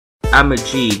I'm a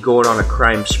G, going on a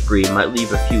crime spree, might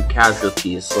leave a few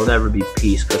casualties, there'll never be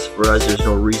peace, cause for us there's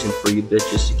no reason for you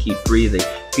bitches to keep breathing.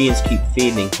 Fiends keep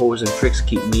feeding, hoes and tricks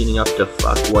keep meeting up to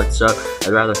fuck, what's up?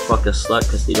 I'd rather fuck a slut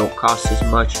cause they don't cost as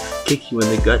much. Kick you in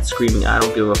the gut screaming I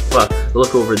don't give a fuck.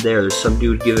 Look over there's some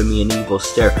dude giving me an evil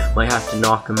stare. Might have to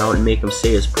knock him out and make him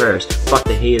say his prayers. Fuck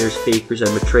the haters, fakers,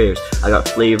 and betrayers. I got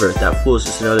flavor, that fool's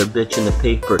just another bitch in the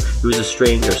paper. He was a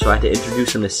stranger, so I had to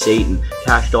introduce him to Satan.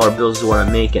 Cash dollar bills is what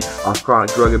I'm making, off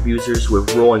chronic drug abusers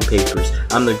with rolling papers.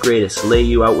 I'm the greatest, lay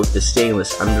you out with the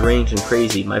stainless. I'm deranged and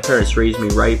crazy, my parents raised me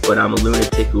right, but I'm a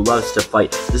lunatic who loves to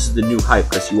fight. This is the new hype,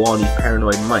 cause you all need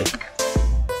Paranoid Mike.